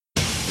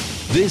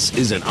This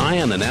is an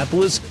Eye on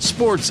Annapolis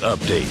Sports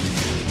Update.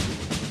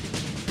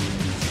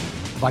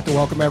 I'd like to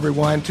welcome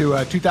everyone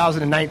to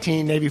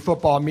 2019 Navy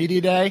Football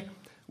Media Day.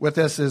 With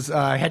us is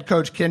head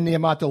coach Ken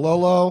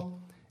Niumatalolo,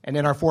 and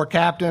then our four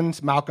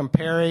captains, Malcolm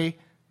Perry,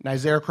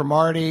 Nizaire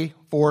Cromartie,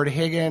 Ford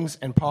Higgins,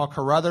 and Paul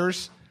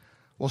Carruthers.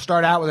 We'll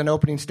start out with an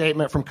opening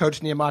statement from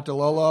Coach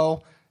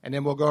Niumatalolo, and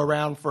then we'll go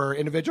around for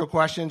individual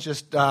questions.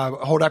 Just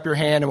hold up your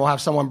hand, and we'll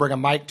have someone bring a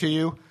mic to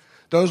you.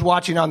 Those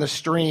watching on the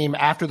stream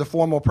after the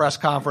formal press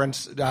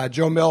conference,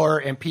 Joe Miller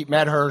and Pete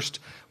Medhurst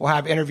will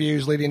have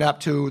interviews leading up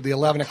to the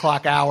 11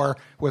 o'clock hour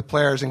with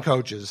players and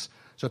coaches.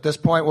 So at this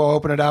point, we'll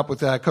open it up with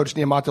Coach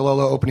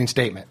Niumatalolo opening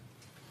statement.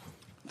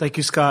 Thank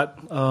you, Scott.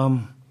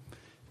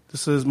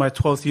 This is my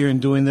 12th year in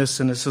doing this,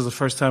 and this is the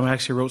first time I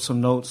actually wrote some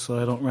notes, so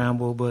I don't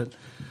ramble. But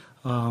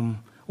I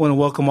want to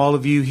welcome all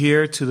of you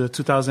here to the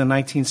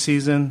 2019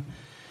 season,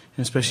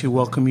 and especially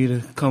welcome you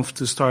to come to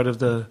the start of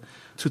the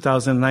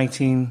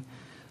 2019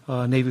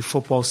 Navy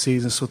football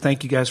season. So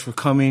thank you guys for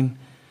coming.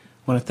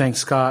 I want to thank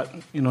Scott,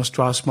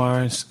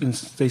 Strassmeyer and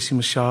Stacy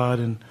Machad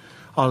and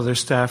all of their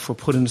staff for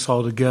putting this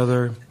all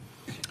together.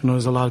 I know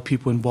there's a lot of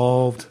people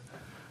involved.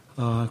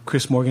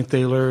 Chris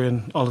Morgenthaler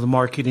and all of the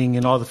marketing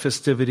and all the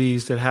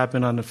festivities that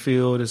happen on the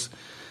field. It's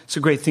a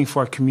great thing for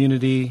our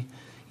community,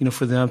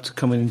 for them to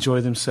come and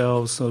enjoy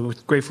themselves. So we're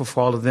grateful for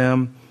all of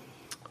them.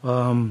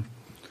 And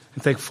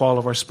thankful for all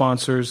of our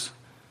sponsors.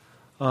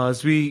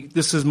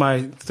 This is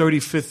my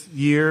 35th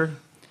year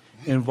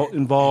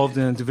involved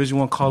in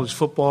Division I college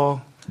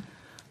football.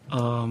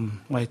 My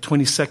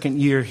 22nd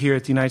year here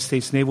at the United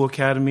States Naval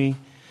Academy.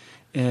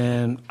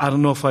 And I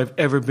don't know if I've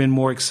ever been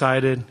more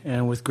excited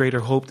and with greater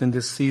hope than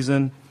this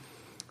season.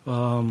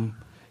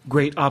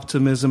 Great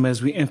optimism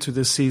as we enter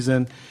this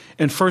season.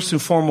 And first and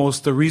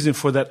foremost, the reason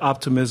for that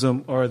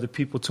optimism are the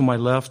people to my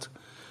left.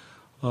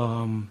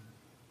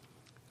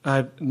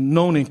 I've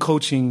known in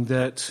coaching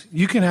that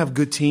you can have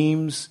good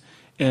teams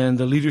and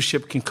the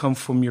leadership can come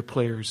from your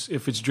players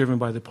if it's driven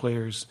by the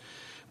players.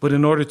 But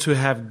in order to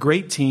have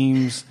great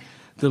teams,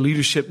 the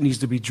leadership needs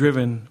to be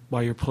driven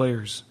by your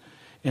players.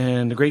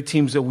 And the great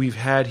teams that we've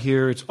had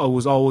here, it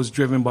was always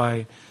driven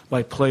by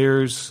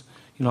players.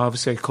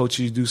 Obviously,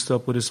 coaches do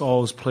stuff, but it's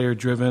always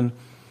player-driven.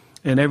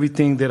 And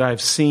everything that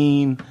I've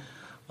seen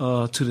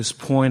to this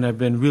point, I've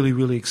been really,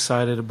 really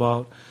excited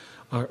about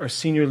our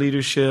senior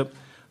leadership,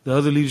 the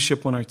other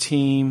leadership on our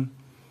team.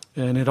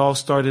 And it all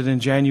started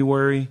in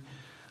January,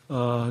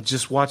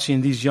 just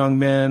watching these young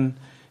men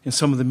in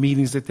some of the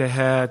meetings that they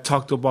had,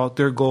 talked about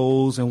their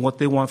goals and what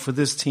they want for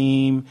this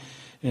team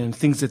and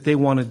things that they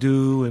want to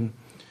do. And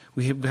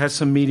we have had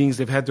some meetings.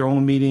 They've had their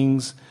own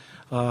meetings.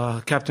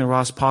 Captain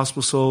Ross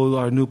Pospisil,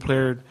 our new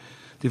player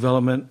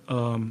development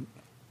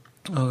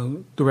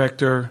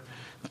director,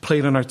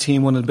 played on our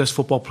team, one of the best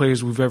football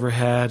players we've ever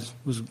had.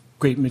 Was a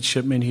great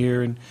midshipman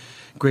here and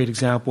great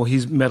example.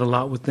 He's met a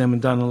lot with them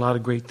and done a lot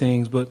of great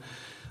things. But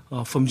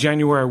from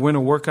January, our winter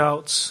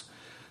workouts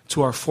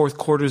to our fourth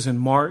quarters in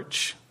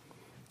March,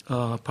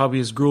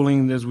 probably as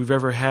grueling as we've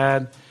ever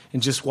had,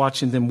 and just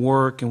watching them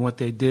work and what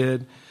they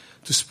did,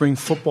 to spring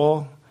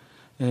football,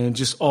 and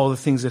just all the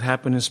things that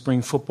happened in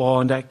spring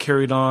football, and that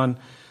carried on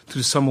to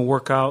the summer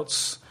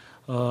workouts.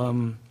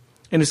 And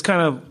it's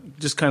kind of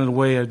the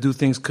way I do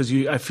things, because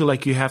I feel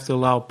like you have to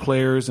allow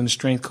players and the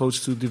strength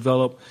coach to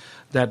develop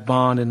that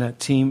bond and that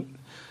team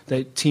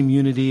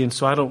unity. And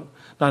so I don't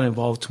not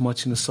involved too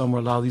much in the summer,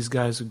 allow these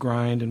guys to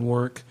grind and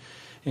work.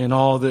 And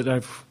all that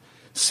I've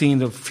seen,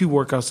 the few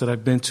workouts that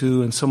I've been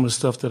to and some of the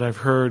stuff that I've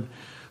heard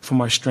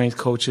from our strength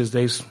coaches,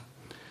 they've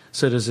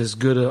said it's as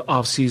good an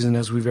off-season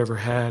as we've ever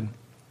had.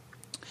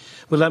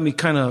 But let me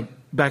kind of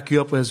back you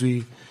up as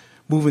we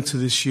move into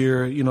this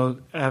year.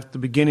 At the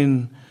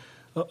beginning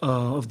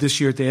of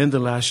this year, at the end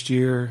of last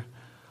year,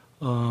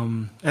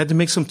 I had to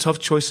make some tough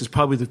choices,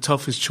 probably the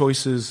toughest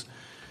choices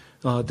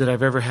that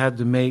I've ever had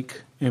to make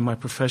in my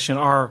profession.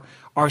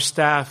 Our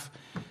staff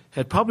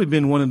had probably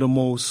been one of the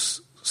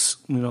most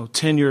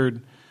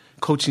tenured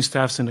coaching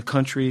staffs in the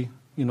country.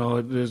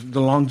 The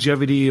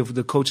longevity of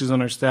the coaches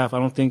on our staff. I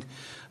don't think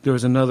there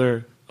was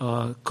another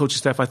coaching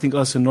staff. I think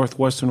us and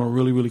Northwestern are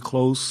really, really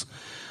close.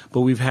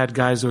 But we've had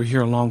guys that are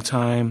here a long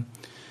time.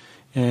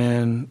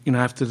 And,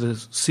 after the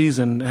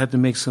season, I had to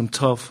make some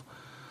tough,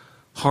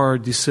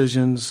 hard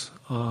decisions.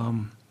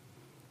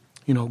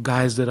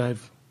 Guys that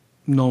I've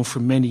known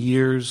for many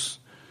years.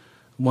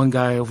 One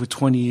guy over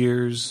 20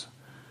 years.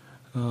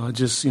 I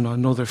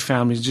know their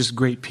families, just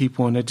great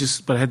people.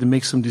 But I had to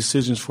make some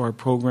decisions for our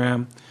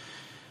program.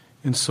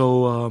 And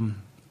so,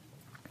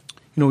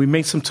 we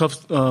made some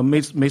tough, I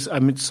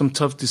made some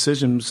tough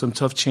decisions, some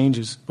tough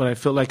changes, but I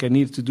felt like I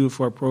needed to do it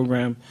for our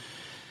program.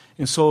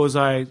 And so as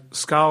I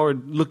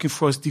scoured looking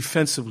for us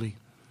defensively,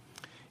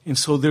 and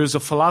so there's a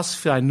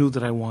philosophy I knew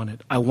that I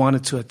wanted. I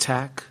wanted to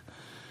attack.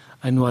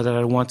 I knew that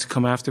I wanted to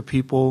come after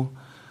people.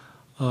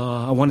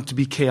 I wanted to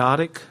be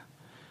chaotic,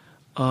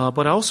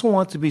 but I also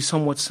wanted to be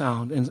somewhat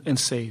sound and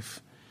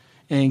safe,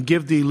 and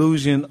give the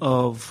illusion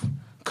of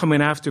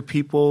coming after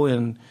people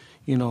and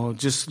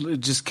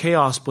just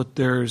chaos, but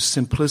there's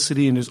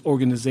simplicity and there's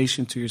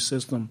organization to your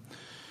system.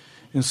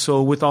 And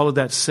so with all of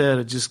that said,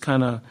 I just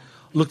kind of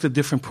looked at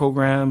different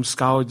programs,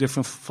 scoured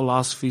different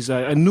philosophies.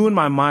 I knew in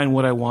my mind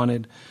what I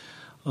wanted,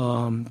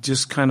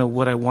 just kind of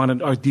what I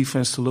wanted our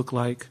defense to look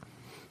like.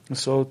 And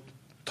so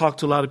talked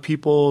to a lot of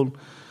people,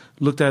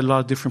 looked at a lot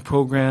of different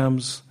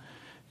programs,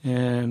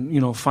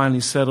 and, finally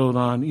settled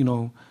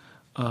on,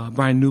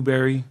 Brian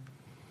Newberry.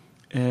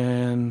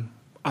 And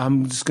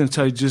I'm just going to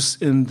tell you,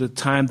 just in the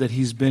time that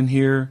he's been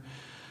here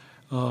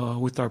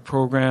with our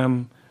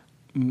program,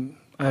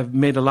 I've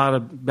made a lot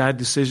of bad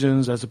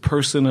decisions as a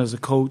person, as a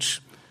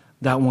coach.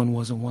 That one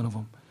wasn't one of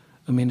them.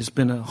 I mean, it's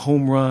been a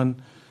home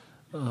run.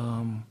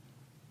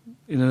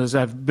 As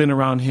I've been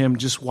around him,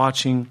 just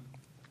watching,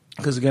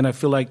 because, again, I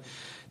feel like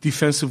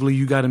defensively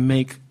you got to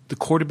make the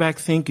quarterback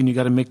think and you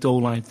got to make the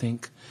O-line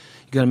think.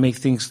 You got to make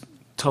things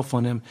tough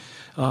on them.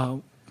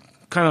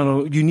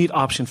 You need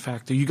option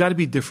factor. You got to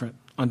be different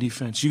on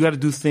defense. You got to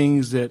do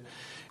things that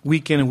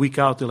week in and week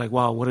out, they're like,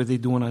 wow, what are they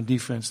doing on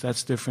defense?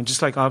 That's different.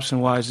 Just like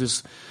option-wise,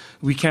 just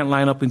we can't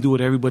line up and do what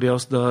everybody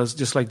else does.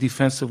 Just like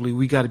defensively,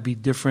 we got to be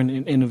different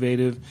and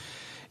innovative.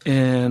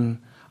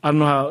 And I don't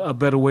know a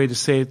better way to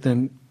say it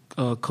than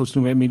Coach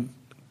Newman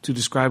to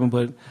describe him,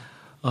 but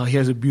he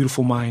has a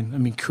beautiful mind. I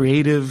mean,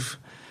 creative,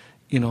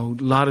 a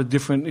lot of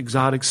different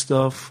exotic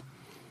stuff.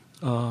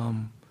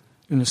 In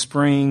the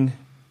spring,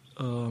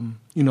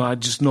 I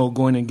just know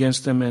going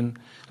against him, and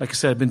like I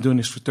said, I've been doing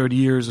this for 30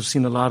 years. I've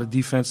seen a lot of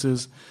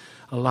defenses,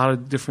 a lot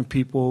of different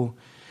people.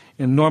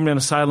 And normally on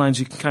the sidelines,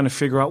 you can kind of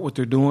figure out what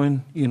they're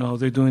doing.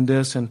 They're doing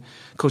this. And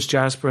Coach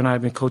Jasper and I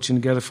have been coaching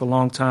together for a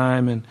long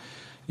time. And,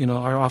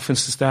 our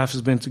offensive staff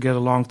has been together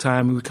a long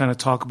time. And we kind of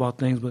talk about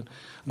things. But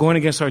going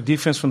against our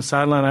defense from the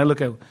sideline, I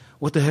look at,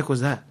 what the heck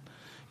was that?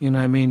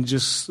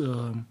 Just,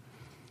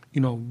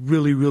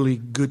 really, really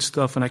good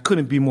stuff. And I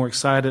couldn't be more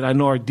excited. I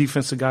know our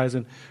defensive guys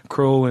and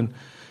Crow and,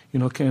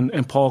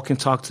 and Paul can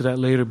talk to that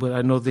later, but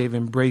I know they've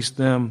embraced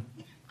them.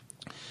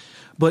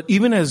 But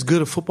even as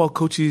good a football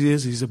coach he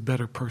is, he's a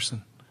better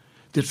person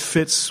that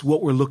fits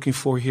what we're looking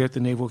for here at the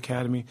Naval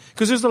Academy.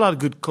 Because there's a lot of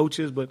good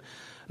coaches, but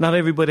not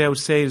everybody, I would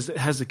say,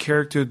 has the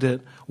character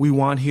that we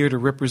want here to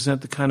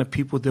represent the kind of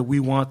people that we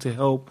want to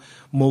help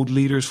mold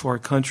leaders for our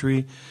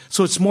country.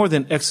 So it's more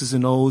than X's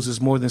and O's. It's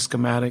more than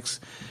schematics.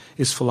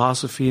 It's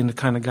philosophy and the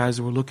kind of guys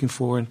that we're looking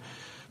for. And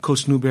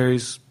Coach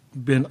Newberry's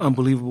been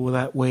unbelievable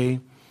that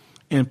way.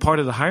 And part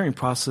of the hiring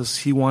process,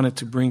 he wanted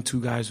to bring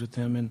two guys with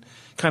him and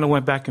kind of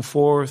went back and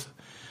forth.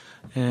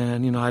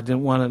 And, I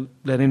didn't want to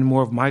let any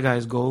more of my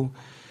guys go.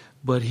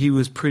 But he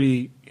was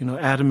pretty,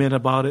 adamant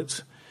about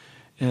it.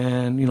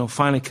 And,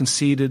 finally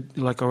conceded,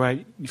 like, all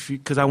right,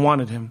 because I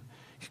wanted him.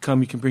 You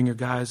can bring your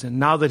guys. And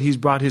now that he's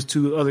brought his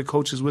two other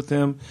coaches with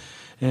him,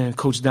 and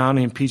Coach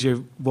Downey and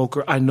P.J.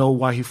 Volker, I know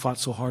why he fought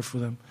so hard for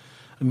them.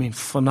 I mean,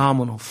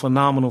 phenomenal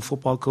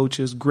football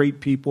coaches, great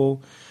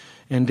people.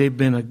 And they've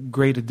been a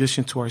great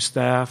addition to our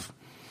staff,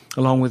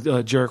 along with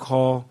Jarek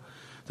Hall,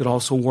 that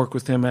also worked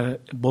with him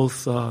at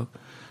both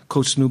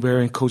Coach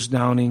Newberry and Coach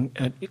Downing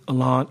at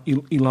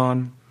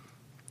Elon,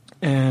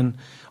 and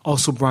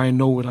also Brian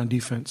Norwood on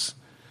defense.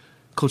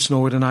 Coach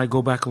Norwood and I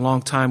go back a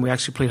long time. We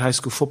actually played high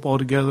school football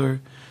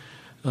together,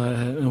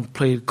 and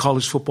played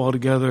college football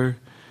together.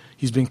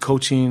 He's been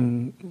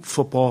coaching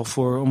football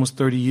for almost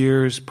 30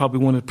 years, probably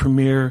one of the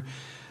premier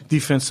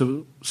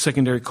defensive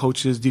secondary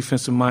coaches,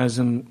 defensive minds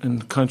in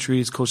the country.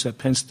 He's coached at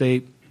Penn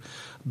State,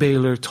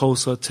 Baylor,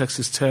 Tulsa,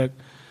 Texas Tech.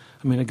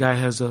 I mean, the guy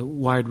has a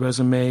wide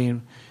resume,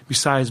 and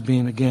besides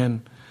being,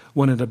 again,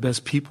 one of the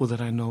best people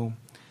that I know.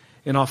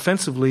 And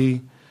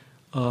offensively,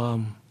 we're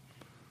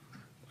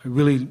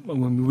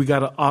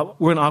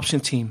an option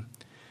team,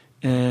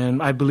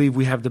 and I believe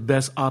we have the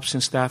best option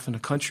staff in the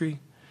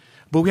country.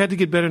 But we had to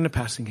get better in the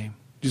passing game.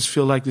 Just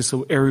feel like this is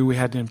an area we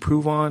had to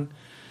improve on.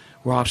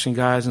 We're option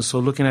guys, and so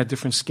looking at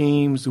different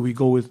schemes, do we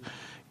go with,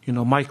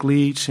 Mike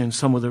Leach and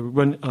some of the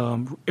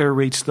run, air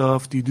raid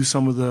stuff? Do you do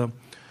some of the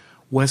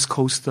West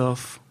Coast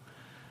stuff?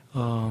 But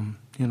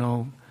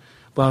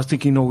I was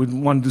thinking, we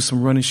want to do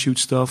some run and shoot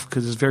stuff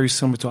because it's very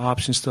similar to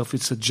option stuff. You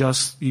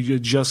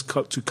adjust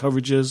to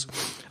coverages.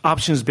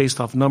 Options based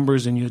off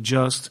numbers, and you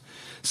adjust.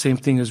 Same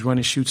thing as run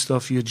and shoot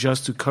stuff. You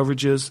adjust to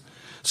coverages.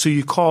 So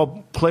you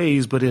call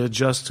plays, but it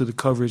adjusts to the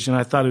coverage. And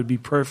I thought it would be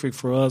perfect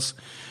for us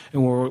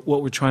and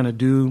what we're trying to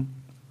do.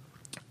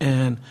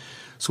 And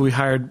so we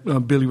hired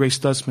Billy Ray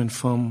Stutzman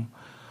from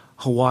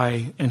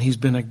Hawaii, and he's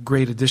been a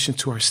great addition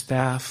to our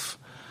staff.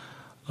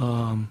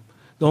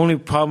 The only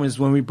problem is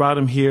when we brought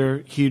him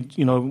here,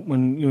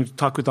 when you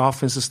talk with the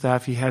offensive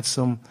staff, he had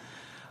some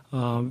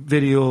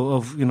video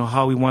of,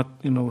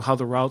 how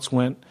the routes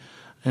went,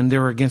 and they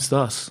were against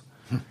us.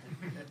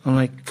 I'm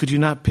like, could you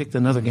not pick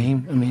another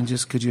game? I mean,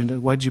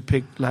 why did you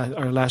pick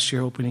our last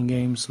year opening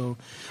game? So,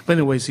 but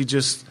anyways, he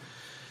just,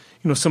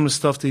 some of the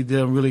stuff they did,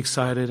 I'm really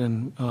excited.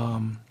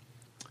 And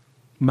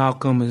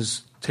Malcolm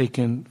is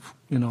taken,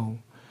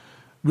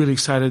 really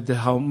excited to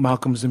how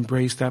Malcolm's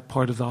embraced that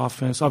part of the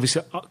offense.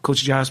 Obviously,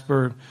 Coach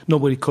Jasper,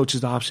 nobody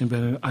coaches the option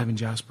better than Ivan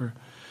Jasper,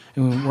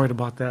 and we're worried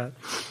about that.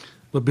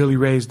 But Billy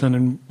Ray's done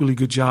a really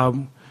good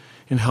job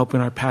in helping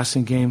our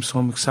passing game, so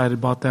I'm excited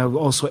about that. We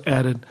also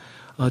added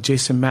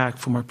Jason Mack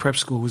from our prep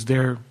school was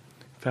there. In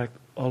fact,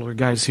 all our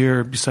guys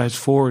here, besides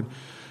Ford,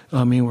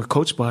 were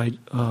coached by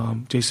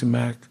Jason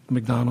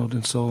McDonald.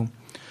 And so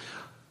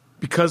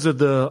because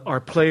of our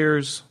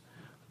players,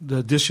 the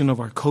addition of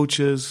our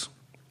coaches,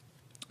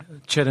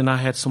 Chet and I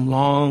had some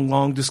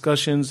long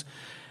discussions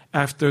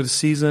after the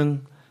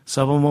season.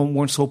 Some of them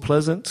weren't so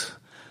pleasant.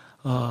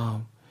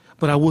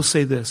 But I will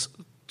say this,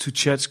 to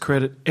Chet's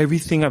credit,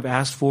 everything I've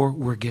asked for,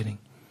 we're getting.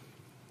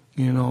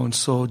 And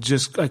so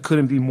I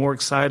couldn't be more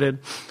excited.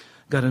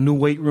 Got a new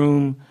weight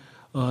room,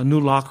 new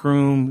locker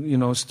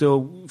room,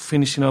 still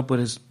finishing up, but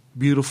it's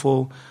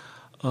beautiful.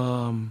 We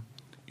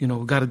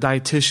got a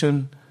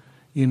dietitian.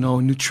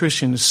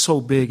 Nutrition is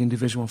so big in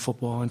Division I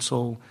football, and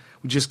so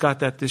we just got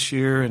that this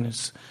year. And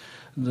it's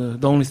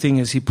the only thing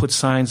is he puts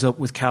signs up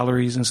with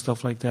calories and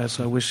stuff like that.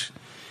 So I wish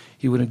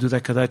he wouldn't do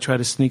that because I try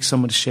to sneak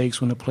some of the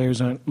shakes when the players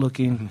aren't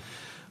looking.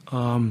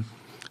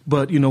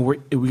 But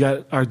we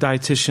got our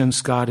dietitian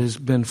Scott has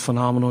been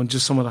phenomenal, and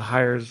just some of the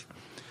hires,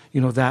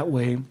 that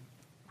way.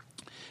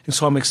 And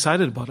so I'm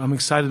excited about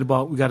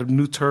it. We got a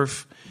new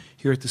turf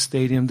here at the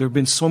stadium. There have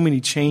been so many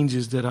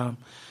changes that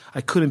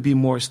I couldn't be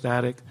more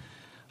ecstatic.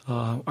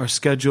 Our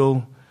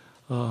schedule,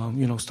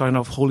 starting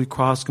off Holy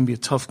Cross can be a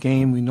tough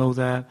game. We know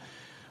that.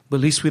 But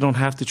at least we don't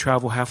have to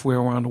travel halfway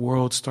around the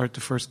world to start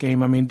the first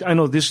game. I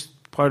know this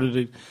part of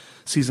the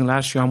season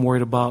last year I'm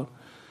worried about,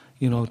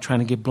 trying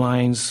to get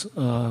blinds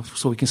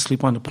so we can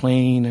sleep on the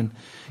plane and,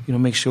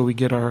 make sure we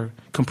get our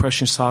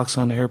compression socks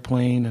on the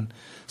airplane and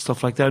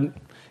stuff like that.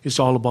 It's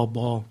all about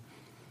ball.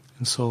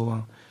 And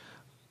so,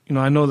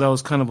 I know that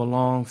was kind of a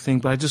long thing,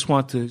 but I just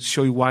want to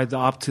show you why the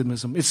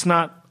optimism. It's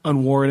not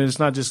unwarranted. It's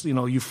not just,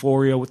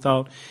 euphoria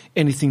without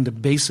anything to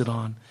base it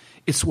on.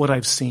 It's what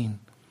I've seen.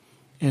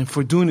 And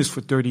for doing this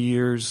for 30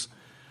 years,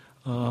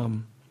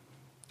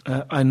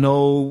 I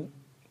know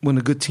when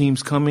a good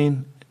team's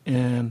coming,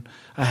 and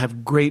I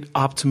have great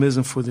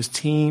optimism for this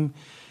team,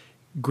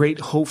 great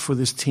hope for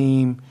this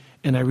team,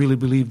 and I really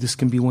believe this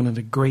can be one of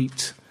the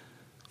great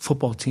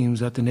football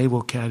teams at the Naval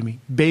Academy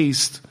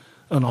based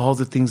on all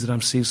the things that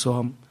I'm seeing. So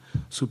I'm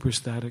super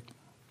ecstatic.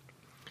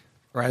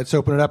 All right, let's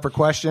open it up for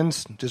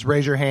questions. Just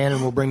raise your hand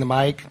and we'll bring the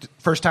mic.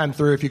 First time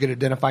through, if you could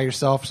identify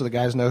yourself so the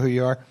guys know who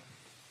you are.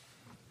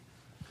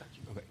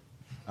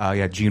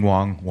 Gene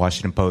Wong,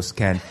 Washington Post.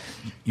 Ken,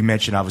 you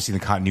mentioned obviously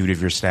the continuity of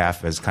your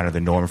staff as kind of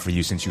the norm for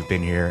you since you've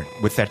been here.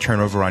 With that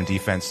turnover on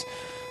defense,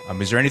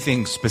 is there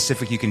anything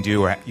specific you can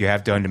do or you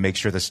have done to make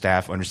sure the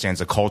staff understands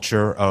the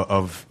culture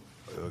of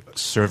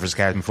Service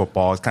Academy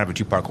football? It's kind of a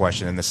two-part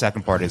question. And the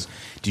second part is,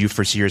 do you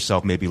foresee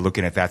yourself maybe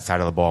looking at that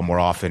side of the ball more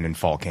often in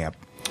fall camp?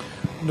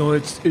 No,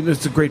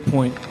 it's a great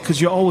point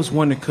because you always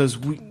wonder because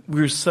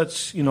we're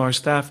such, our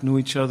staff knew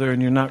each other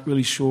and you're not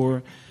really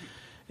sure.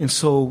 And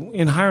so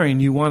in hiring,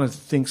 you want to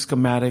think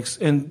schematics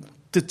and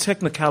the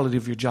technicality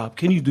of your job.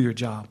 Can you do your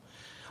job?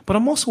 But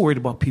I'm also worried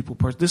about people.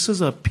 This is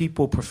a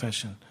people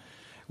profession.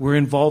 We're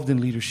involved in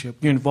leadership.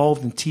 You're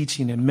involved in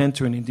teaching and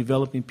mentoring and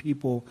developing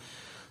people.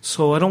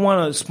 So I don't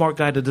want a smart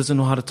guy that doesn't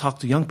know how to talk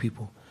to young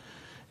people.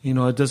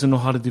 It doesn't know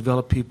how to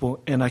develop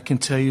people. And I can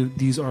tell you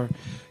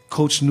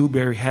Coach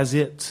Newberry has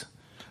it.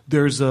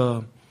 There's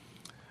a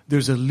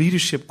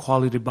leadership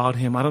quality about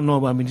him. I don't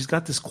know. He's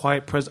got this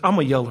quiet presence. I'm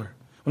a yeller.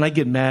 When I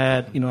get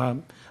mad,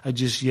 I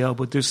just yell.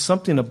 But there's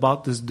something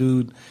about this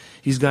dude.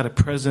 He's got a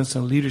presence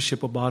and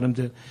leadership about him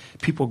that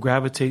people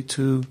gravitate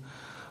to.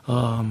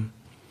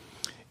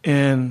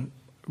 And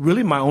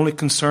really my only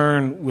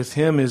concern with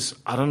him is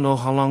I don't know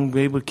how long we'll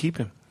be able to keep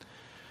him.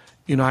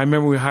 I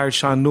remember we hired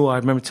Sean Newell. I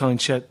remember telling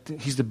Chet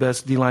he's the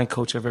best D-line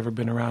coach I've ever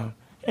been around.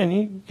 And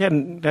he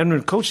hadn't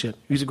been coached yet.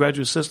 He's a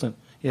graduate assistant.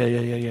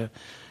 Yeah.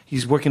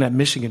 He's working at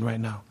Michigan right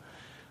now.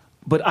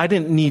 But I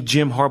didn't need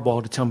Jim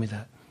Harbaugh to tell me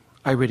that.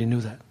 I already knew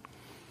that.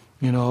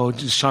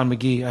 Just Sean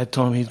McGee, I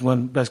told him he's one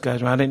of the best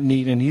guys around. I didn't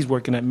need, and he's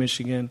working at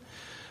Michigan.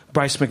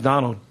 Bryce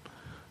McDonald,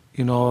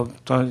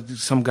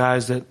 some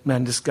guys that,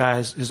 this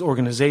guy's, his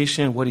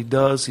organization, what he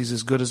does, he's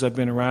as good as I've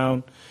been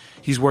around.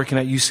 He's working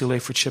at UCLA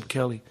for Chip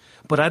Kelly.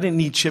 But I didn't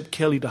need Chip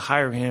Kelly to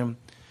hire him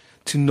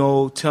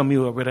to tell me I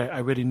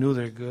already knew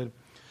they're good.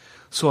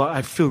 So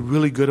I feel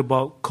really good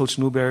about Coach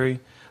Newberry.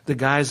 The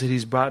guys that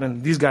he's brought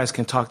in, these guys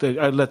can talk.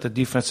 I let the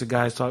defensive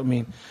guys talk.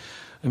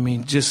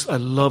 I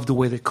love the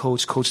way they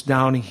coach. Coach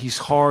Downing, he's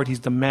hard, he's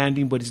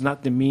demanding, but he's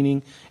not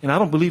demeaning. And I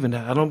don't believe in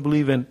that. I don't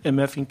believe in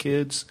MFing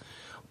kids.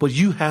 But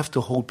you have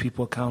to hold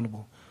people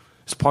accountable.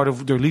 It's part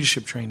of their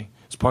leadership training.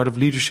 It's part of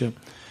leadership.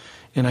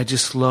 And I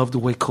just love the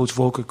way Coach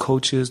Volker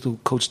coaches,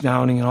 Coach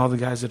Downing and all the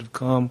guys that have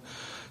come,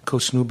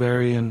 Coach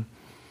Newberry. And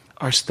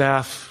our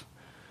staff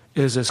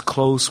is as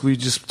close. We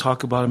just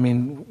talk about,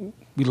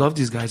 we love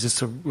these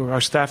guys.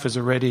 Our staff is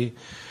already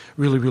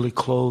really, really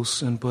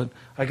close. But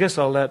I guess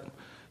I'll let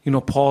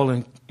Paul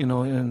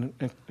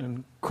and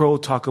Crow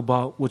talk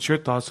about what's your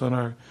thoughts on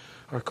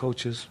our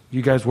coaches.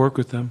 You guys work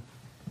with them.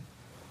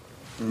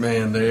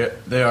 Man,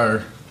 they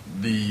are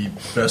the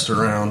best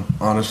around,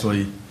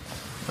 honestly,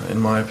 in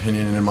my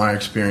opinion and in my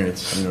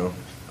experience.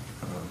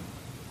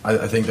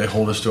 I think they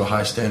hold us to a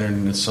high standard,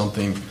 and it's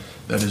something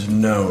that is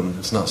known.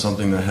 It's not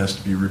something that has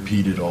to be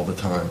repeated all the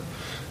time.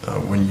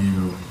 When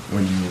you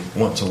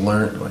want to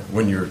learn, like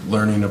when you're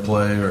learning to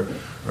play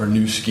or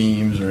new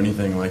schemes or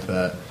anything like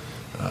that,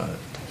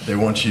 they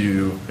want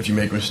you, if you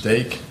make a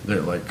mistake,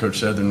 they're, like Coach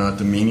said, they're not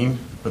demeaning,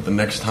 but the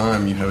next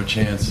time you have a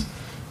chance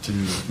to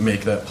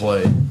make that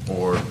play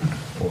or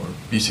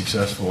be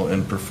successful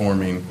in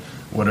performing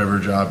whatever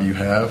job you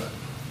have,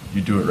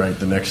 you do it right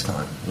the next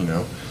time, you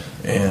know.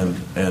 And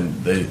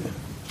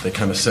they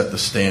kind of set the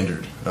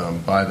standard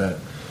by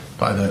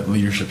that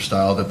leadership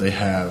style that they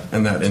have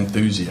and that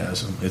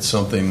enthusiasm. It's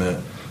something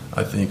that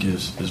I think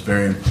is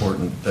very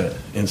important, that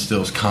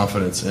instills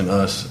confidence in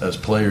us as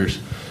players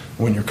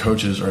when your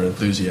coaches are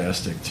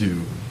enthusiastic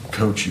to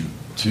coach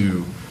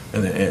you,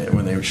 and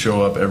when they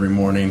show up every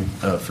morning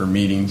for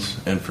meetings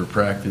and for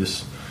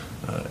practice,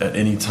 at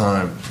any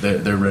time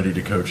they're ready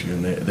to coach you,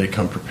 and they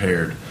come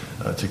prepared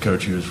to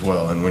coach you as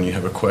well. And when you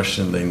have a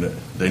question,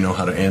 they know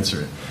how to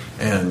answer it.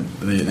 And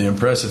the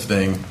impressive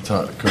thing,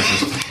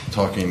 coaches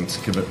talking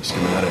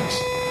schematics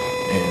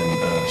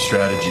and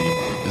strategy,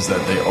 is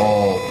that they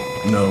all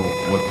know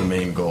what the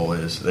main goal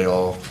is. They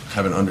all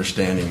have an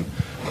understanding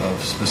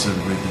of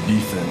specifically the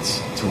defense,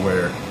 to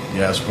where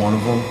you ask one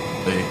of them,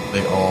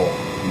 they all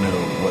know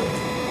what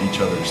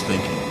each other's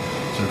thinking.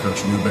 So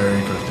Coach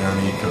Newberry, Coach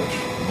Downey, Coach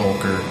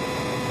Volker,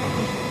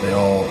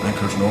 and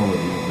Coach Norwood,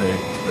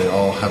 they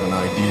all have an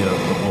idea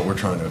of what we're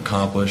trying to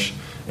accomplish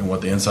and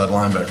what the inside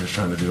linebacker is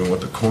trying to do and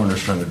what the corner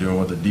is trying to do and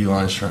what the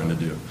D-line is trying to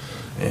do.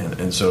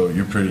 And so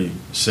you're pretty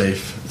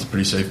safe. It's a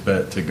pretty safe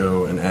bet to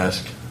go and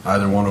ask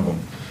either one of them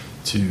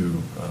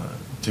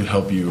to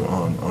help you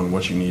on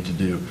what you need to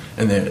do.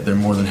 And they're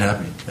more than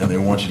happy, and they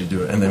want you to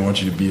do it, and they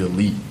want you to be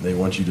elite. They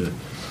want you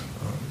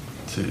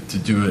to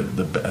do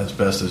it as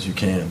best as you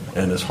can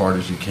and as hard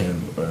as you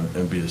can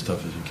and be as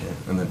tough as you can.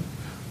 And then,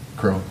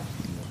 Crow?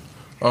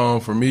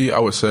 For me, I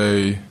would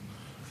say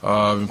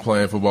I've been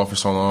playing football for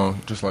so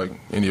long, just like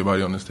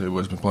anybody on this table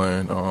has been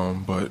playing.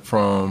 But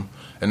from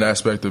an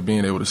aspect of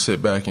being able to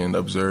sit back and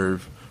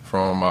observe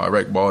from my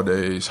rec ball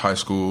days, high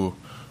school,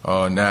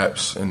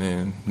 naps, and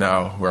then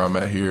now where I'm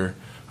at here,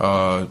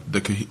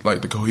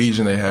 the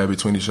cohesion they have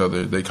between each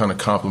other, they kind of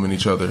complement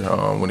each other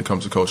when it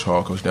comes to Coach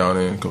Hall, Coach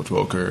Downing, Coach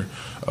Volker,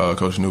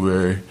 Coach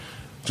Newberry.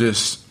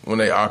 Just when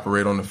they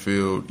operate on the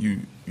field,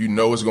 you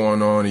know what's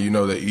going on, and you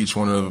know that each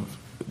one of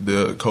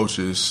the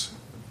coaches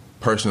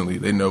personally,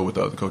 they know what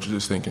the other coaches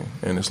is thinking.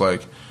 And it's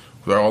like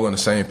they're all on the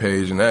same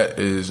page, and that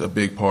is a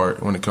big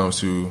part when it comes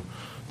to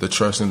the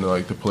trust in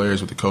the players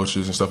with the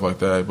coaches and stuff like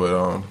that.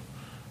 But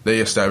they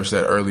established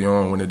that early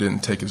on when it didn't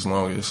take as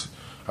long as,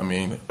 I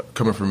mean,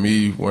 coming from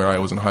me when I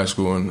was in high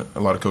school and a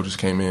lot of coaches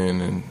came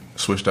in and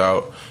switched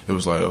out, it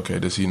was like, okay,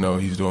 does he know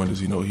what he's doing? Does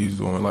he know what he's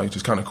doing? Like,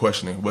 just kind of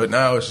questioning. But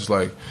now it's just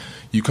like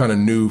you kind of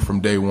knew from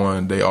day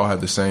one they all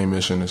had the same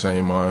mission, the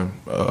same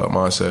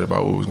mindset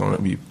about what was going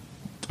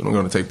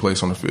to take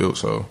place on the field.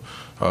 So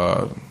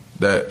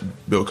that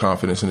built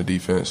confidence in the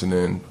defense. And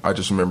then I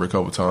just remember a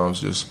couple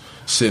times just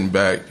sitting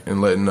back and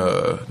letting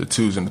the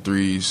twos and the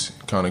threes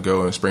kind of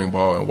go in spring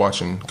ball and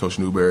watching Coach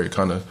Newberry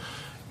kind of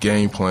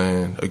game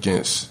plan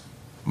against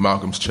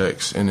Malcolm's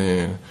checks, and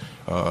then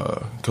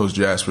Coach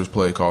Jasper's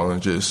play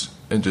calling,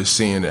 and just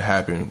seeing it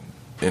happen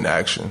in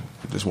action.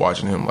 Just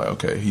watching him, like,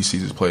 okay, he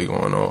sees his play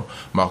going on.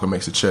 Malcolm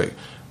makes a check.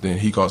 Then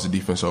he calls the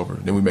defense over.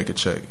 Then we make a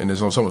check. And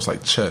it's almost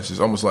like chess. It's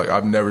almost like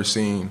I've never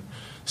seen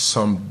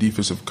some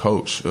defensive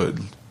coach, at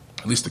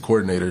least the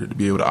coordinator, to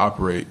be able to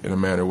operate in a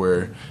manner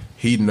where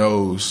he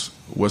knows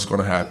what's going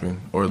to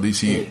happen, or at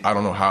least I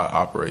don't know how it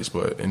operates,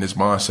 but in his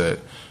mindset,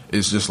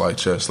 it's just like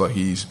chess, like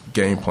he's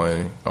game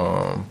planning.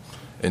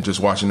 And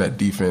just watching that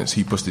defense,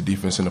 he puts the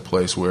defense in a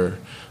place where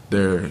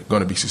they're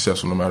going to be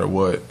successful no matter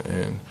what.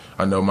 And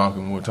I know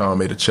Malcolm one time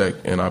made a check,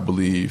 and I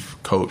believe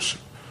Coach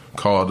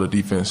called the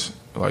defense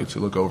to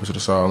look over to the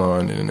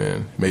sideline and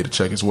then made a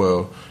check as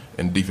well,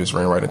 and the defense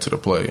ran right into the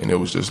play. And it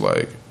was just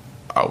like,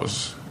 I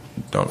was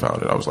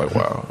dumbfounded. I was like,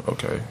 wow,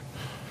 okay,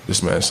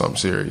 this man's something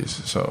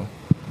serious. So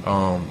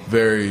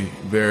very,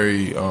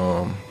 very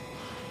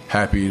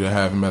happy to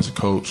have him as a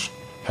coach,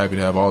 happy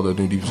to have all the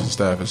new defensive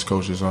staff as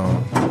coaches.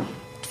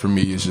 For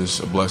me, it's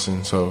just a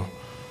blessing. So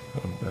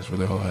that's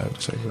really all I have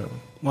to say for that one.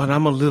 Well,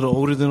 I'm a little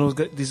older than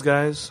these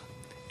guys,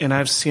 and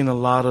I've seen a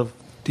lot of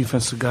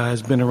defensive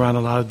guys, been around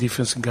a lot of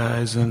defensive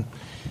guys, and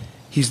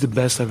he's the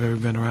best I've ever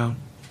been around.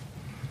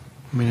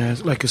 I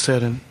mean, like I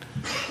said,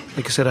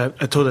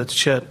 I told that to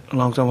Chet a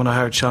long time when I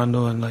hired Sean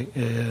Nolan,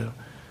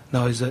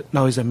 now he's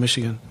at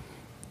Michigan.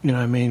 You know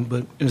what I mean?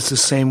 But it's the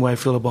same way I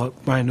feel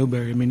about Brian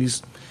Newberry. I mean,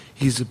 he's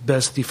the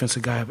best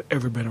defensive guy I've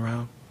ever been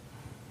around.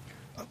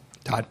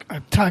 Todd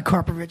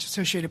Karpovich,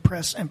 Associated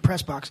Press and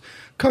Press Box.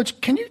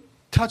 Coach, can you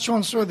touch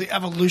on sort of the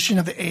evolution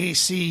of the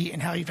AAC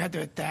and how you've had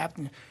to adapt,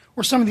 and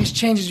or some of these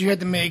changes you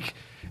had to make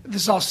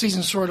this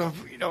offseason, sort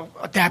of,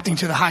 adapting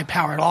to the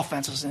high-powered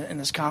offenses in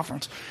this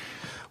conference?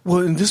 Well,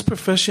 in this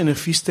profession,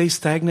 if you stay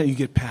stagnant, you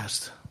get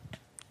passed.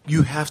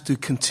 You have to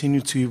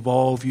continue to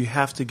evolve. You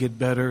have to get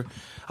better.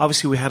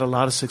 Obviously, we had a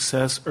lot of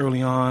success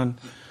early on,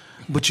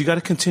 but you got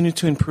to continue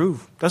to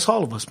improve. That's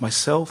all of us,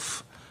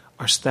 myself,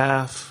 our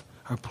staff,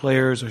 our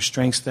players, our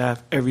strength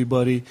staff,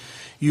 everybody.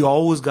 You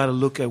always got to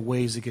look at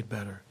ways to get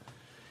better.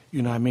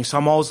 You know what I mean? So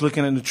I'm always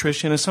looking at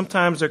nutrition, and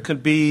sometimes there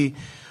could be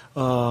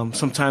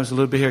sometimes a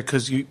little bit here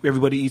because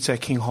everybody eats at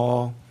King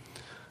Hall.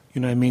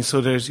 You know what I mean? So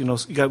there's,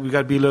 we got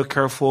to be a little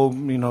careful.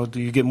 You know, do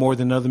you get more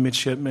than other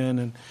midshipmen?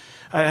 And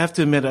I have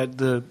to admit that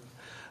the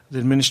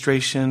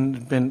administration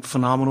has been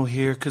phenomenal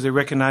here because they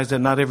recognize that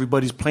not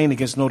everybody's playing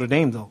against Notre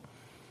Dame, though.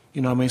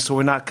 You know what I mean? So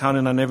we're not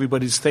counting on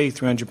everybody to stay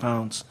 300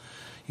 pounds.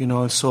 You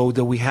know, and so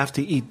that we have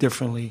to eat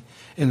differently,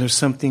 and there's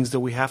some things that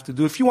we have to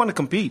do if you want to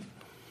compete.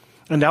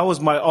 And that was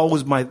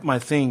always my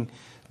thing.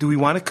 Do we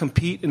want to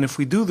compete? And if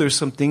we do, there's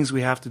some things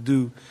we have to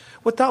do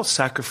without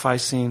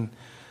sacrificing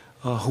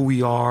who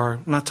we are.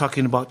 I'm not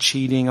talking about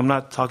cheating. I'm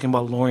not talking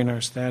about lowering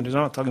our standards.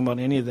 I'm not talking about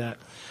any of that.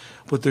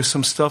 But there's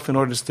some stuff in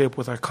order to stay up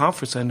with our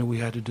conference I knew we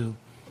had to do.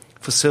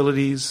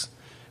 Facilities,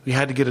 we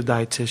had to get a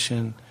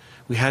dietitian.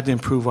 We had to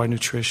improve our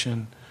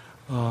nutrition.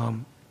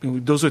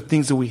 Those are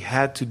things that we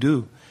had to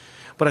do.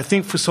 But I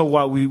think for so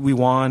while we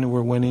won and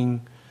we're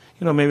winning,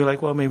 maybe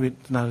maybe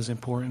it's not as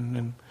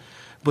important.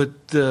 But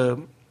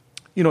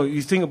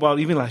you think about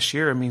even last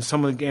year, I mean,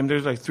 some of the games,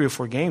 there's like 3 or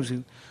 4 games.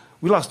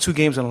 We lost 2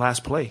 games in the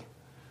last play.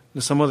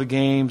 And some other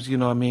games,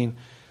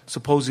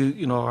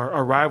 supposedly,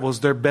 our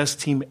rivals, their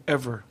best team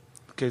ever.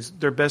 Okay,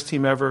 their best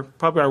team ever.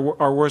 Probably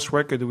our worst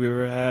record that we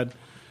ever had.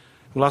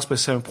 We lost by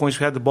 7 points.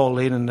 We had the ball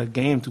late in the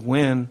game to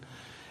win.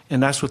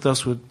 And that's with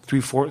us with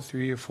 3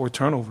 or 4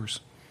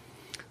 turnovers.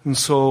 And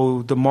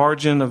so the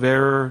margin of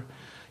error,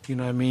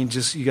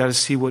 just you got to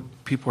see what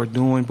people are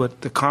doing.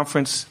 But the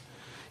conference,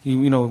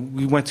 we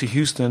went to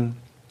Houston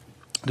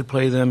to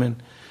play them, and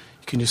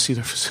you can just see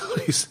their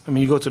facilities. I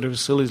mean, you go to their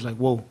facilities like,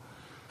 whoa.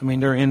 I mean,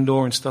 they're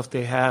indoor and stuff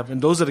they have.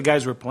 And those are the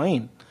guys we're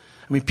playing.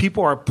 I mean,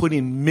 people are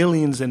putting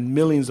millions and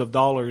millions of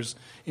dollars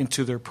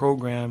into their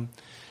program.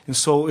 And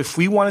so if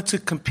we wanted to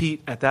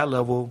compete at that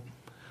level,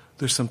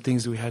 there's some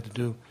things that we had to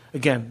do.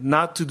 Again,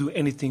 not to do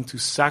anything to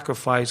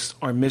sacrifice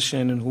our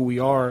mission and who we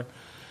are,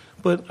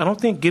 but I don't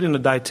think getting a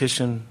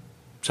dietitian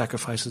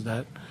sacrifices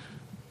that.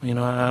 I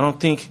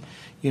don't think,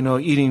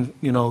 eating,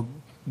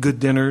 good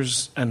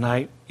dinners at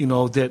night,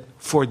 that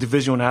for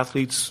Division I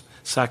athletes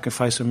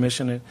sacrifice their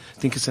mission. I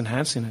think it's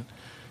enhancing it.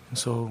 And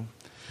so,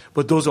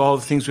 but those are all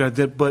the things we had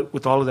to do. But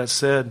with all of that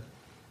said,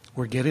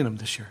 we're getting them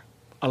this year.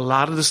 A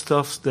lot of the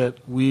stuff that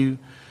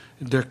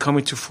they're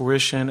coming to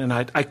fruition, and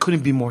I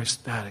couldn't be more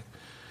ecstatic.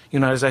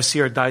 As I see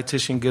our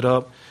dietitian get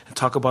up and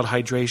talk about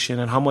hydration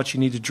and how much you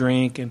need to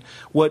drink and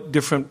what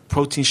different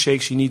protein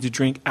shakes you need to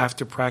drink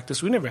after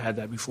practice. We never had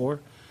that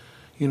before.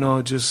 Hey,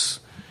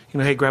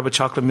 grab a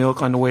chocolate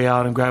milk on the way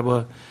out and grab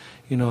a,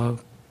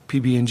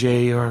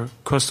 PB&J or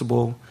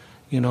Crustable,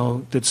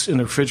 that's in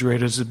the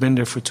refrigerator that's been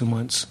there for 2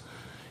 months.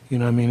 You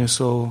know what I mean? And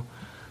so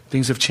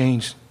things have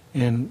changed.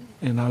 And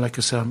like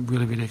I said, I'm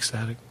really, really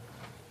ecstatic.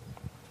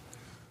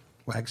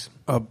 Wags.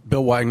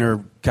 Bill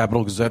Wagner,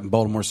 Capital Gazette and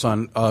Baltimore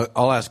Sun.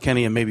 I'll ask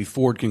Kenny, and maybe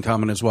Ford can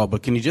comment as well.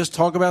 But can you just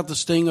talk about the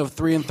sting of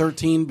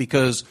 3-13?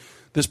 Because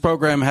this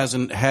program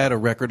hasn't had a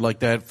record like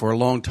that for a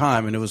long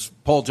time, and it was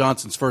Paul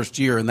Johnson's first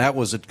year, and that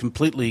was a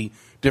completely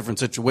different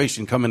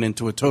situation coming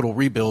into a total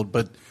rebuild.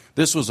 But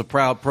this was a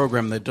proud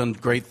program that done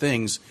great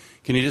things.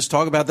 Can you just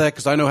talk about that?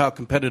 Because I know how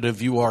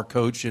competitive you are,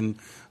 Coach, and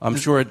I'm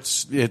sure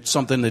it's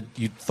something that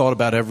you thought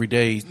about every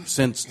day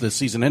since the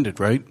season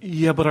ended, right?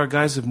 Yeah, but our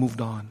guys have moved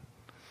on.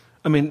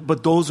 I mean,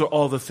 but those are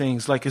all the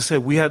things. Like I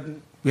said, we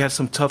had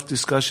some tough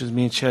discussions,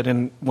 me and Chet,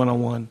 in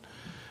one-on-one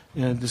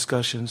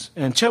discussions.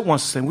 And Chet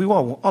wants to say,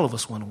 all of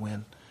us want to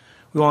win.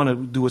 We want to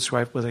do what's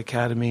right for the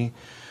academy.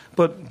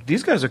 But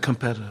these guys are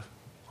competitive.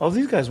 All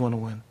these guys want to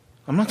win.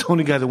 I'm not the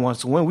only guy that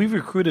wants to win. We've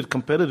recruited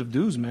competitive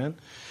dudes, man.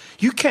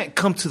 You can't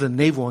come to the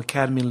Naval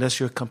Academy unless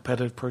you're a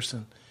competitive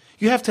person.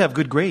 You have to have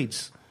good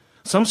grades.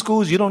 Some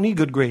schools, you don't need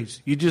good grades.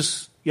 You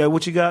just,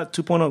 what you got?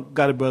 2.0,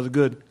 got it, brother,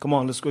 good. Come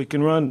on, let's go. You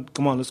can run.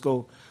 Come on, let's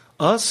go.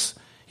 Us,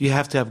 you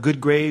have to have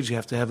good grades. You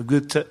have to have a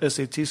good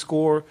SAT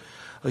score.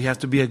 You have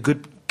to be a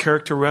good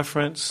character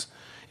reference.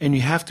 And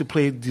you have to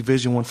play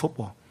Division I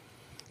football.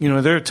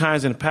 There are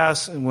times in the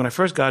past, when I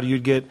first got it,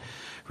 you'd get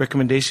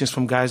recommendations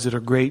from guys that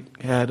are great,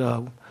 had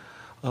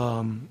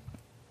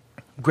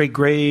great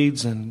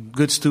grades and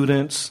good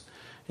students.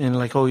 And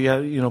like, oh,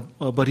 yeah,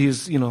 but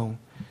he's,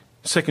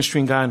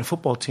 second-string guy on the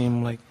football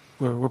team. Like,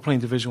 we're playing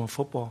Division I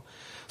football.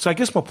 So I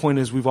guess my point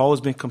is we've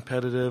always been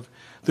competitive.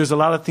 There's a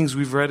lot of things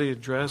we've already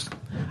addressed.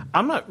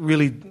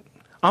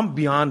 I'm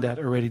beyond that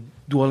already,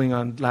 dwelling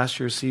on last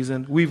year's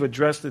season. We've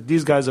addressed it.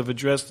 These guys have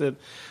addressed it.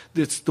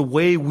 It's the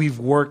way we've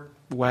worked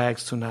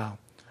Wags to now.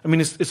 I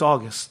mean, it's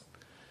August.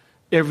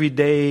 Every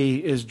day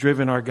is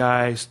driven our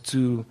guys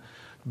to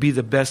be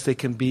the best they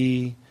can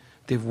be.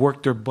 They've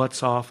worked their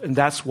butts off, and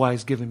that's why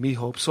it's giving me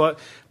hope. So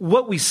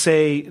what we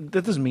say,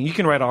 that doesn't mean you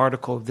can write an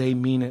article if they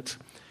mean it.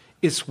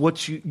 It's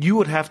what you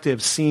would have to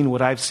have seen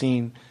what I've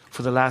seen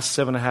for the last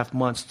 7.5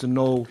 months to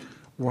know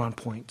we're on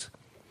point.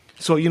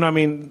 So,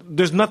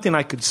 there's nothing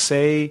I could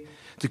say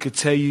that could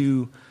tell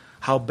you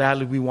how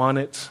badly we want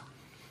it.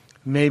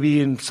 maybe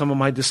in some of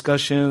my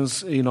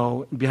discussions,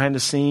 behind the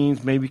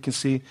scenes, maybe you can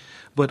see.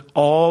 But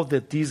all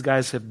that these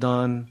guys have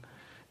done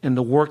and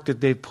the work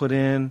that they've put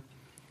in,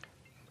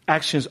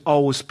 actions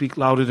always speak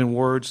louder than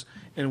words.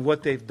 And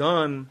what they've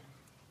done,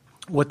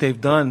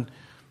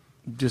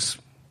 just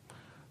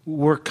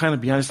we're kind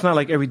of beyond. It's not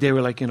like every day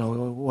we're like,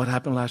 what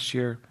happened last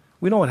year.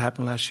 We know what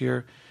happened last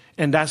year.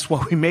 And that's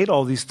why we made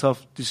all these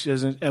tough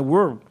decisions.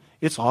 And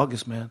it's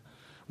August, man.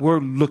 We're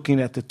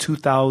looking at the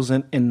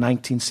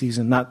 2019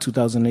 season, not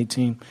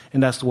 2018,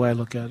 and that's the way I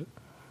look at it.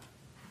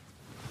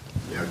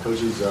 Yeah,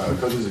 Coach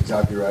is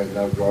exactly right in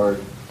that regard.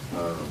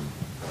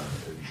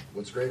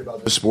 What's great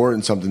about this sport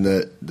and something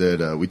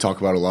that we talk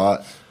about a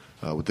lot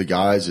with the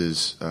guys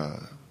is,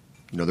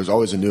 there's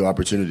always a new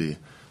opportunity,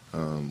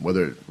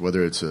 whether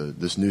it's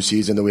this new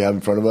season that we have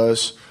in front of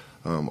us,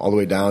 all the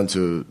way down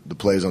to the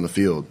plays on the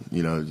field.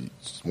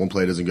 One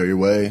play doesn't go your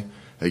way,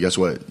 hey, guess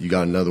what? You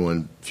got another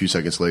one a few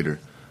seconds later.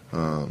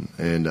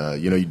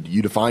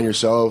 You define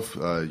yourself,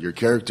 your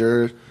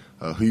character,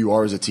 who you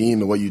are as a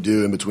team, and what you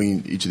do in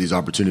between each of these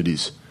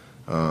opportunities.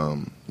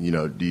 Do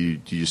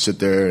you sit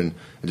there and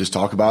just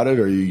talk about it,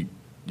 or are you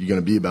going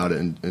to be about it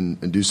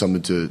and do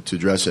something to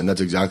address it? And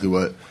that's exactly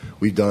what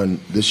we've done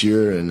this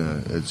year, and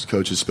as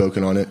Coach has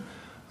spoken on it.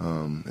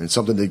 And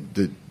something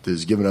that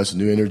has given us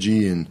new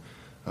energy and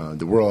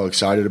that we're all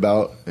excited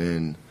about.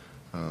 And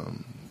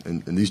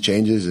these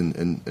changes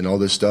and all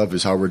this stuff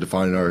is how we're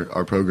defining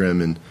our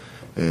program and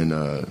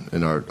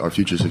our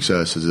future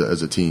success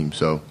as a team.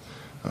 So,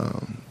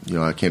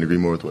 I can't agree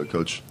more with what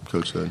Coach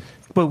said.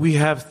 But we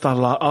have thought a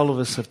lot. All of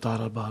us have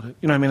thought about it.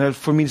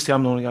 For me to say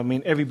I'm the only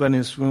guy, everybody in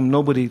this room,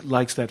 nobody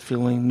likes that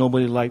feeling.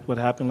 Nobody liked what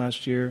happened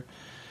last year.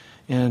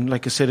 And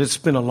like I said, it's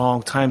been a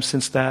long time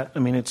since that.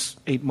 It's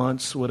 8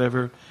 months,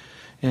 whatever.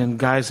 And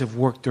guys have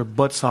worked their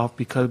butts off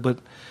but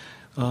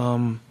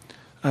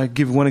I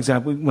give you one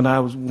example. When I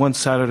was one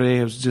Saturday,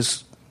 I was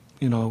just,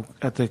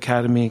 at the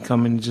academy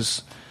coming,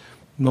 just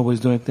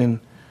nobody's doing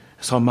anything.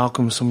 I saw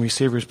Malcolm and some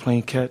receivers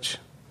playing catch.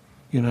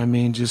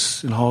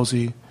 Just in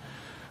Halsey.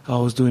 I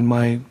was doing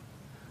my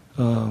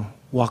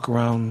walk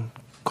around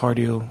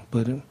cardio,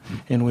 but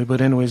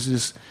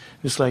anyways,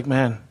 just like,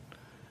 man,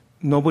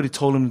 nobody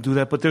told him to do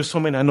that. But there's so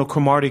many. I know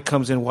Cromartie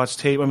comes in and watch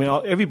tape.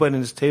 Everybody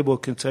in this table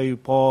can tell you,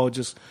 Paul.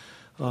 There's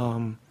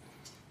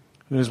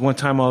one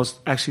time I was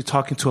actually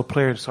talking to a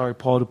player. Sorry,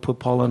 Paul, to put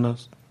Paul on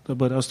us,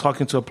 but I was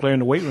talking to a player in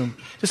the weight room.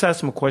 Just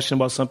asked him a question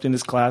about something in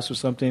his class or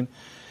something,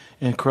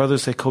 and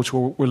Carruthers said, "Coach,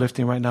 we're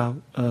lifting right now."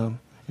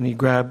 And he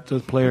grabbed the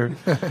player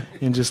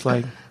and just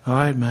like, all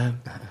right,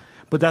 man.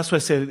 But that's what I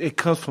said. It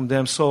comes from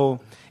them. So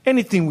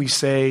anything we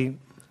say,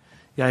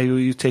 yeah,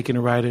 you take it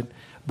and write it.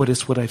 But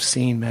it's what I've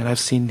seen, man. I've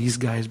seen these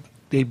guys.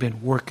 They've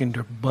been working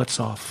their butts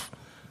off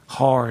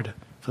hard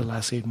for the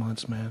last 8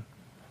 months, man.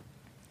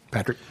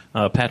 Patrick?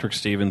 Patrick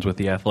Stevens with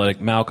The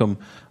Athletic. Malcolm,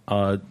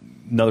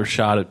 another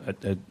shot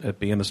at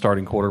being the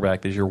starting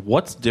quarterback this year.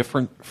 What's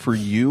different for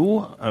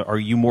you? Are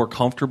you more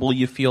comfortable,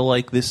 you feel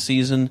like, this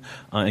season?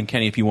 And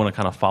Kenny, if you want to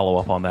kind of follow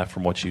up on that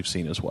from what you've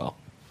seen as well.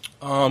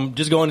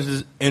 Just going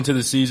into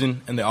the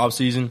season and the off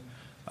season,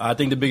 I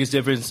think the biggest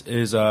difference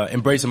is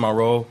embracing my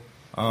role.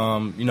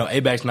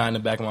 A-back's not in the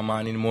back of my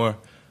mind anymore.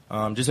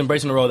 Just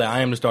embracing the role that I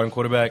am the starting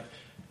quarterback,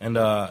 and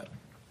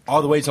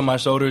all the weights on my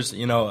shoulders.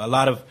 A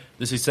lot of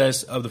the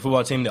success of the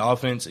football team, the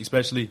offense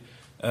especially,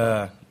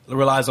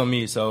 relies on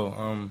me.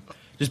 So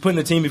just putting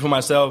the team before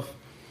myself,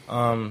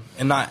 and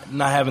not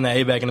having that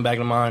A-back in the back of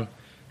the mind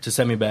to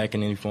set me back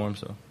in any form.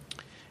 So.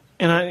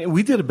 And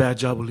we did a bad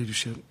job of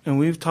leadership. And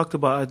we've talked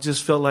about, I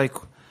just felt like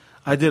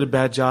I did a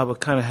bad job of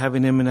kind of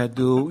having him in that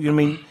duel.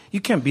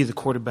 You can't be the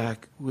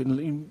quarterback.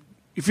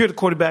 If you're the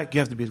quarterback, you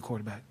have to be the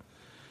quarterback.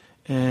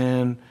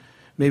 And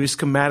maybe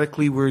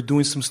schematically we're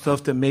doing some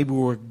stuff that maybe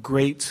were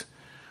great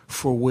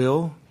for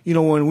Will.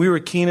 When we were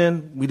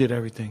Keenan, we did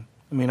everything.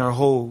 Our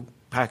whole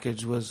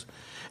package was,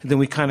 and then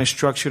we kind of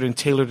structured and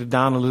tailored it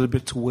down a little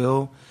bit to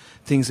Will,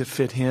 things that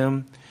fit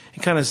him.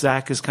 And kind of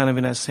Zach is kind of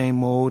in that same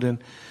mode,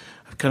 and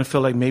I kind of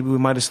felt like maybe we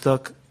might have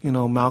stuck,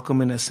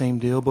 Malcolm in that same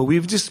deal. But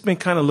we've just been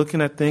kind of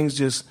looking at things,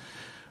 just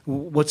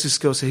what's his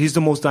skill set. He's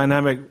the most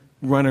dynamic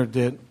runner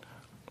that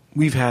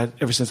we've had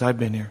ever since I've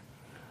been here.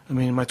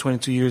 In my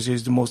 22 years,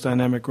 he's the most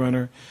dynamic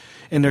runner.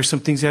 And there's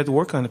some things he had to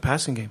work on in the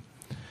passing game.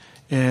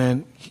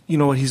 And you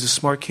know what? He's a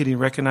smart kid. He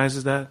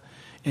recognizes that,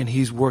 and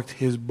he's worked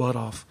his butt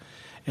off.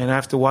 And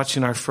after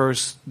watching our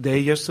first day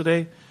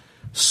yesterday,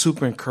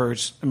 super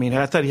encouraged.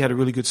 I thought he had a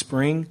really good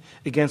spring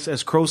against,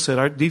 as Crow said,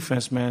 our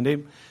defense,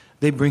 man,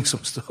 they bring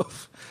some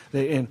stuff.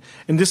 And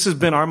this has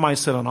been our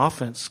mindset on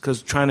offense,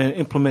 because trying to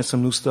implement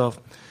some new stuff.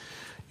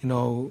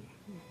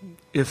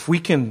 If we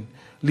can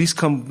at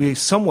least be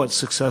somewhat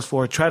successful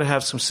or try to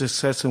have some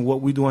success in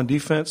what we do on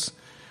defense,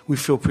 we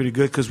feel pretty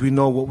good because we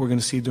know what we're going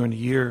to see during the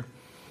year.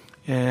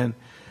 And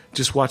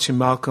just watching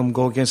Malcolm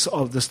go against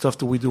all the stuff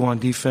that we do on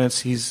defense,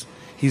 he's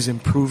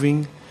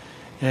improving,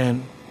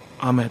 and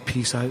I'm at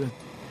peace.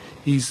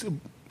 He's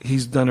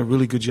done a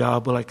really good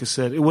job, but like I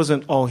said, it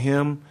wasn't all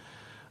him.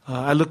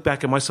 I look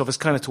back at myself. It's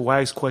kind of to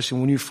Wag's question.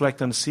 When you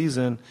reflect on the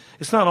season,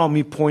 it's not all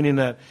me pointing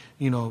at,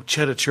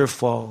 Chet, it's your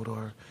fault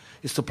or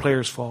it's the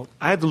player's fault.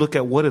 I had to look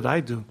at what did I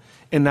do.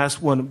 And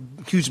that's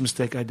one huge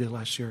mistake I did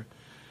last year.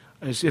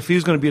 If he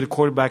was going to be the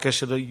quarterback, I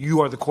should have,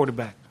 you are the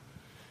quarterback.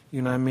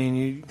 You know what I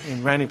mean?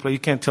 And Randy play. You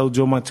can't tell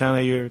Joe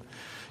Montana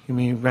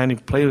Randy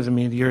played with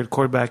me, you're the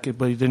quarterback,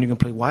 but then you're going to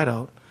play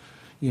wideout.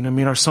 You know what I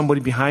mean? Or somebody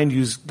behind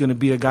you is going to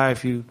be a guy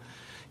you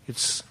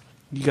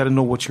got to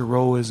know what your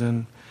role is.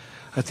 And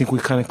I think we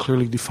kind of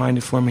clearly defined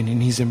it for him,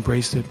 and he's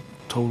embraced it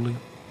totally.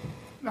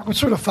 I would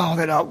sort of follow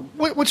that up.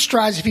 What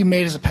strides have you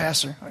made as a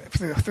passer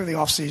through the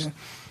offseason?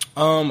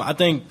 I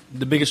think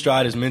the biggest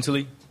stride is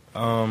mentally.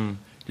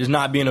 Just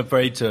not being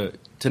afraid to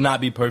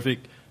not be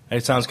perfect.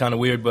 It sounds kind of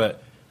weird,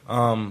 but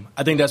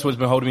I think that's what's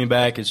been holding me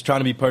back is trying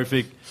to be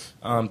perfect,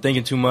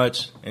 thinking too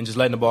much, and just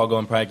letting the ball go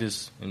in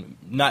practice, and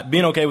not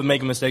being okay with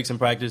making mistakes in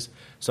practice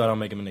so I don't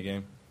make them in the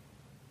game.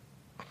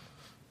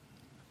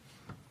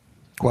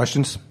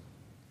 Questions?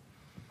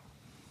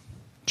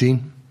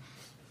 Gene?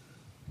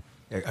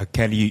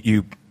 Kenny,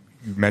 you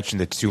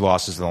mentioned the 2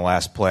 losses in the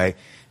last play.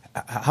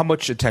 How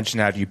much attention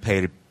have you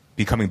paid to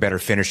becoming better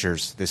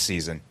finishers this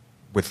season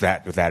with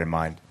that in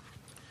mind?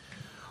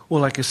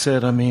 Well, like I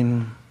said,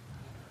 I'm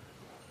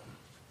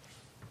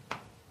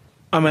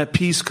at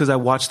peace because I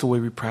watched the way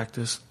we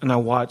practice and I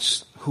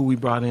watched who we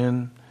brought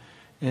in.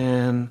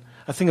 And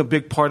I think a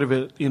big part of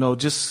it,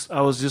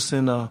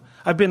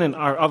 I've been in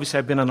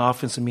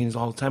offensive meetings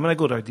all the time, and I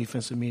go to our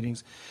defensive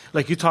meetings.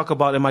 Like you talk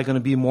about, am I going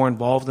to be more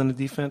involved in the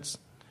defense?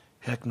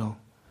 Heck no.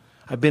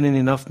 I've been in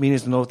enough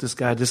meetings to know what this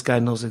guy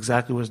knows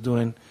exactly what he's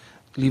doing.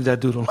 Leave that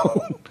dude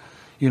alone.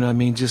 You know what I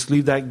mean? Just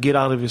leave that, get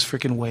out of his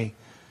freaking way.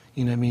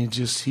 You know what I mean?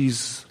 Just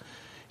he's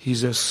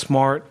as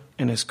smart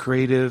and as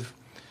creative.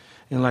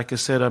 And like I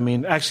said,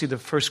 actually the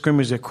first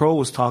scrimmage that Crow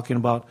was talking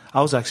about,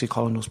 I was actually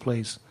calling those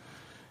plays.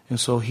 And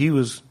so he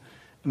was,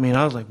 I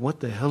was like, what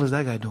the hell is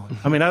that guy doing?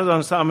 I'm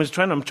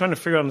trying to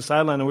figure out on the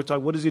sideline, and we're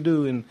talking, what does he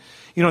do? And,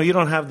 you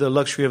don't have the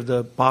luxury of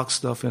the box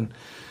stuff, and,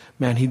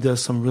 man, he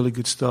does some really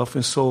good stuff.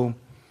 And so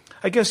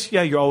I guess,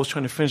 yeah, you're always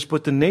trying to finish,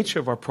 but the nature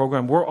of our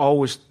program, we're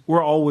always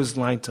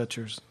line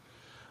touchers.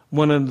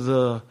 One of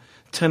the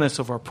tenets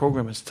of our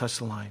program is touch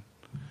the line.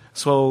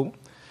 So,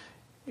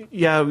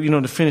 yeah,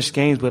 to finish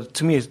games, but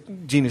to me,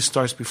 Gene, it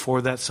starts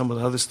before that, some of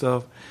the other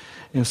stuff.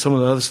 And some of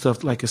the other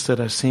stuff, like I said,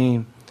 I've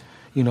seen,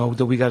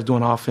 that we got to do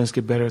on offense,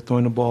 get better at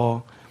throwing the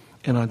ball.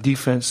 And on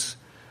defense,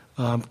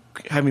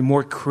 having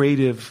more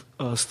creative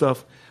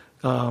stuff,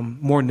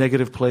 more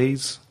negative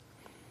plays.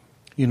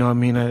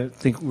 I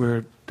think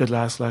we're dead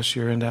last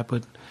year in that.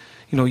 But,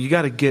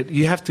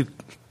 you have to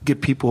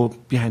get people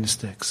behind the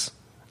sticks.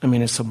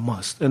 It's a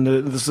must. And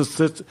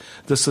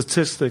the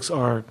statistics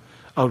are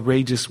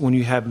outrageous when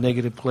you have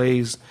negative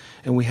plays,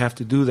 and we have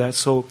to do that.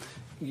 So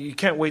you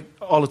can't wait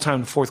all the time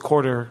in the fourth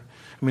quarter.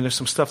 There's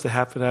some stuff that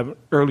happened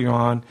earlier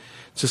on,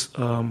 just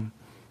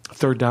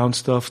third down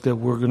stuff that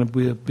we're going to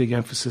be a big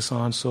emphasis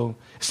on. So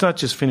it's not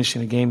just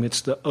finishing a game,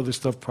 it's the other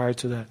stuff prior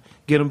to that.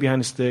 Get them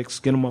behind the sticks,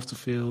 get them off the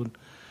field.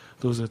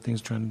 Those are the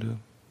things we're trying to do.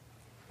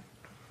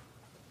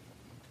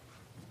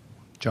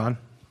 John?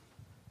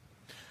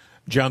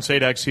 John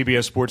Sadak,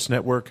 CBS Sports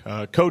Network.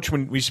 Coach,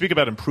 when we speak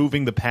about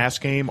improving the pass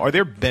game, are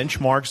there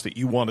benchmarks that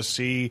you want to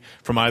see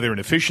from either an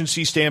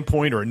efficiency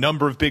standpoint or a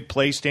number of big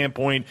play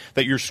standpoint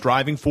that you're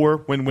striving for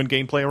when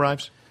gameplay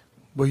arrives?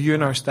 Well, you're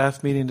in our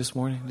staff meeting this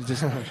morning. We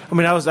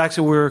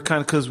were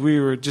kind of, because we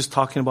were just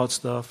talking about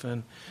stuff,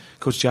 and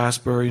Coach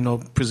Jasper,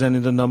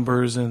 presenting the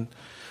numbers, and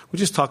we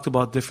just talked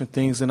about different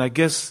things. And I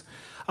guess,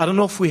 I don't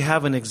know if we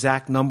have an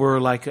exact number,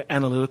 like an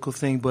analytical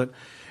thing, but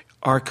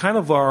our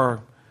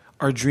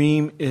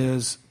dream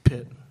is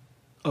Pitt,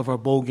 of our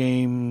bowl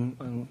game.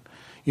 And,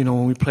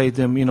 when we played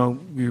them,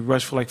 we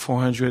rushed for like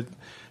 400,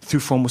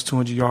 threw for almost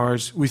 200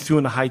 yards. We threw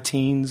in the high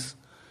teens.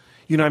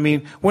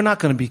 We're not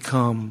going to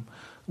become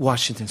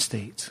Washington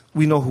State.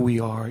 We know who we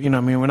are. We're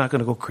not going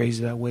to go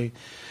crazy that way.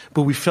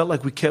 But we felt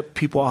like we kept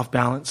people off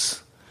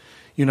balance.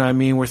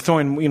 We're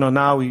throwing,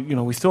 now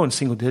we throw in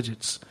single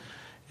digits.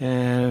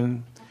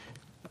 And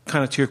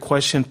kind of to your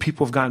question,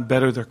 people have gotten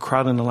better. They're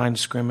crowding the line of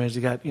scrimmage.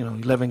 They got,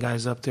 11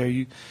 guys up there.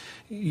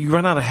 You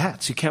run out of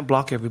hats. You can't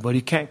block everybody.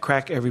 You can't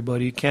crack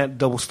everybody. You can't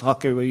double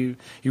stock everybody.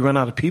 You run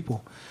out of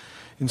people.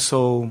 And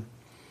so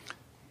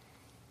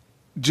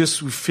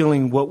just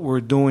feeling what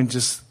we're doing,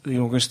 we're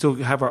going to still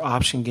have our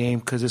option game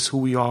because it's who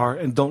we are,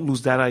 and don't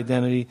lose that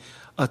identity.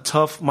 A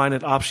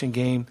tough-minded option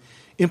game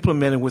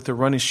implemented with a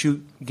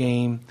run-and-shoot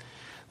game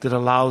that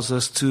allows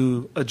us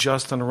to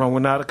adjust on the run. We're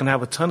not going to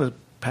have a ton of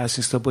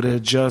passing stuff, but it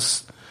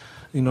adjusts,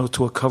 to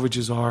what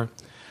coverages are.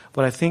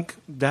 But I think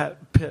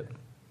that Pitt,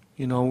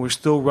 we're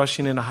still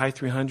rushing in the high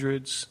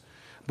 300s,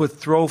 but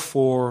throw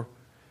for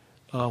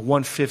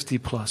 150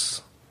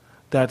 plus.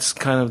 That's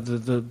kind of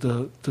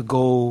the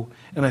goal.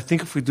 And I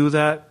think if we do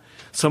that,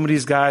 some of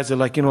these guys are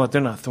like,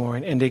 they're not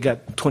throwing, and they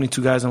got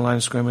 22 guys in the line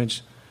of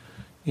scrimmage.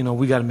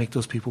 We got to make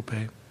those people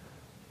pay.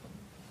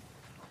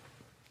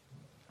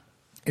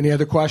 Any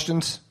other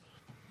questions?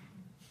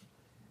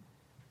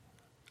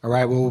 All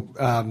right, well,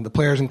 the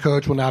players and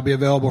coach will now be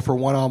available for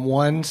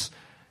one-on-ones.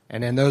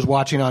 And then those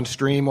watching on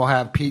stream will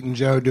have Pete and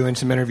Joe doing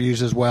some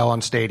interviews as well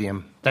on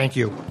Stadium. Thank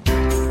you.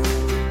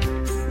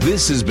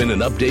 This has been an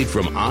update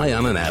from Eye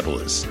on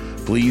Annapolis.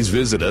 Please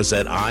visit us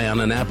at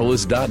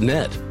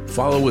eyeonannapolis.net.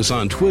 Follow us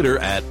on Twitter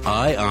at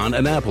Eye on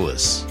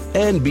Annapolis.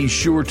 And be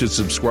sure to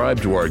subscribe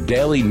to our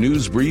daily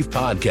news brief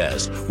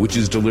podcast, which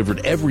is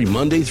delivered every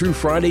Monday through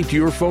Friday to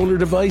your phone or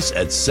device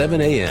at 7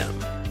 a.m.